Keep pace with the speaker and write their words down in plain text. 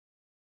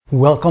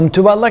Welcome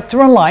to our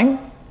lecture online.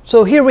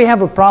 So here we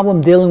have a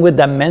problem dealing with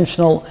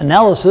dimensional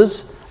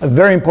analysis, a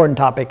very important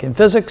topic in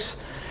physics.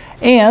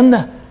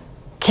 And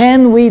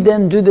can we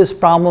then do this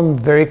problem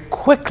very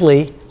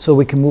quickly so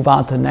we can move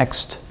on to the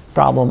next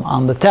problem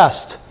on the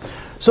test?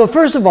 So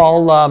first of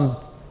all,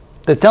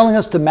 they're telling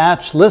us to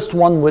match list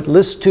 1 with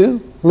list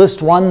 2.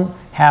 List 1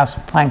 has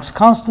Planck's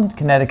constant,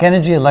 kinetic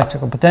energy,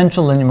 electrical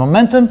potential, linear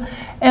momentum,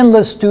 and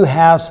list 2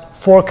 has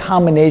 4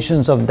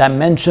 combinations of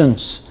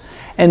dimensions.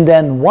 And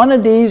then one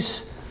of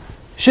these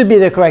should be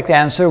the correct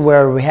answer,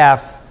 where we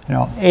have,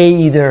 A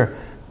either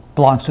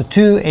belongs to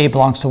 2, A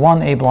belongs to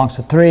 1, A belongs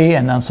to 3,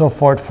 and then so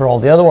forth for all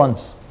the other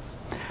ones.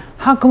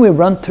 How can we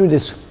run through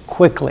this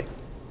quickly?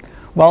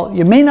 Well,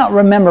 you may not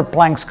remember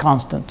Planck's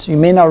constant. You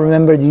may not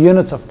remember the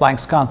units of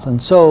Planck's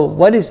constant. So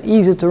what is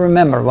easy to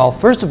remember? Well,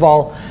 first of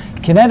all,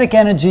 kinetic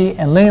energy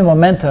and linear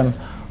momentum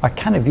are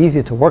kind of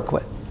easy to work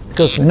with,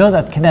 because we know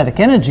that kinetic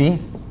energy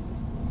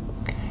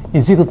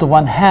is equal to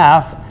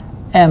 1/2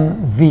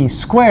 mv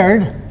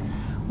squared,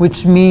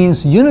 which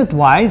means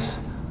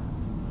unit-wise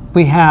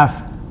we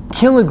have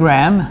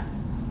kilogram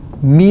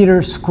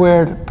meter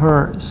squared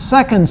per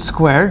second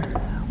squared,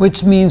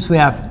 which means we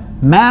have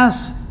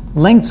mass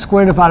length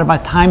squared divided by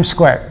time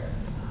squared.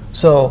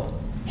 So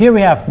here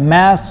we have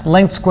mass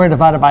length squared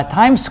divided by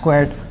time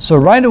squared. So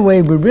right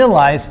away we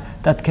realize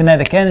that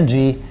kinetic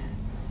energy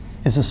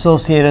is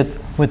associated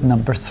with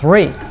number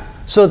 3.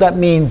 So that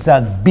means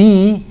that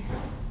B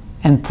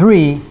and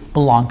 3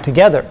 belong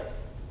together.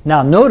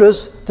 Now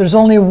notice there's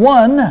only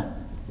one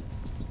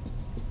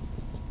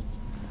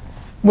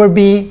where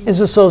B is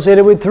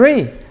associated with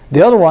 3.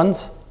 The other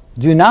ones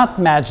do not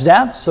match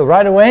that, so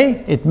right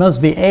away it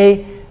must be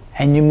A,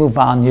 and you move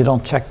on, you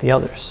don't check the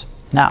others.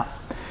 Now,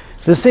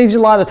 this saves you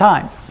a lot of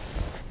time.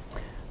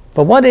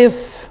 But what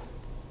if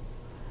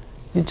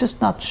you're just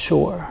not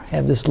sure, you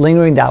have this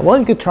lingering doubt? Well,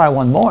 you could try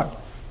one more.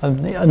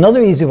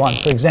 Another easy one,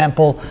 for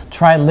example,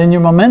 try linear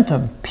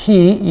momentum.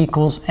 P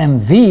equals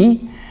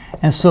mv.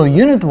 And so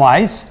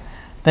unit-wise,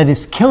 that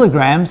is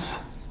kilograms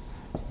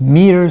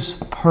meters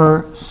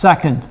per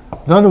second.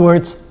 In other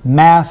words,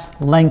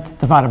 mass length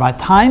divided by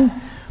time,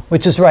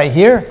 which is right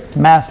here,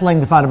 mass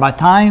length divided by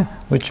time,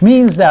 which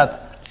means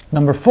that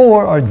number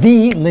 4, or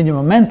D, linear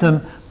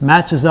momentum,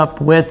 matches up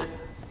with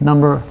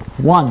number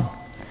 1.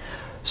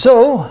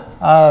 So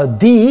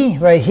D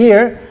right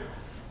here,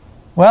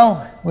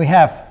 well, we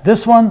have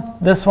this one,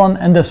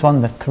 and this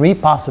one, the 3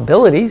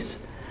 possibilities.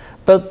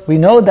 But we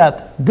know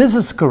that this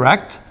is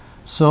correct.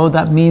 So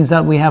that means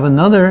that we have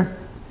another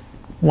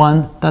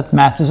one that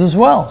matches as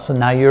well. So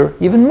now you're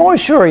even more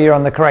sure you're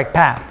on the correct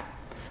path.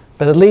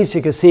 But at least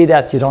you can see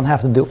that you don't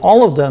have to do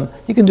all of them.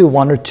 You can do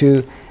 1 or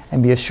 2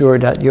 and be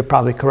assured that you're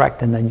probably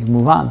correct, and then you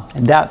move on.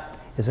 And that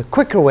is a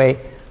quicker way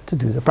to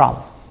do the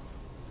problem.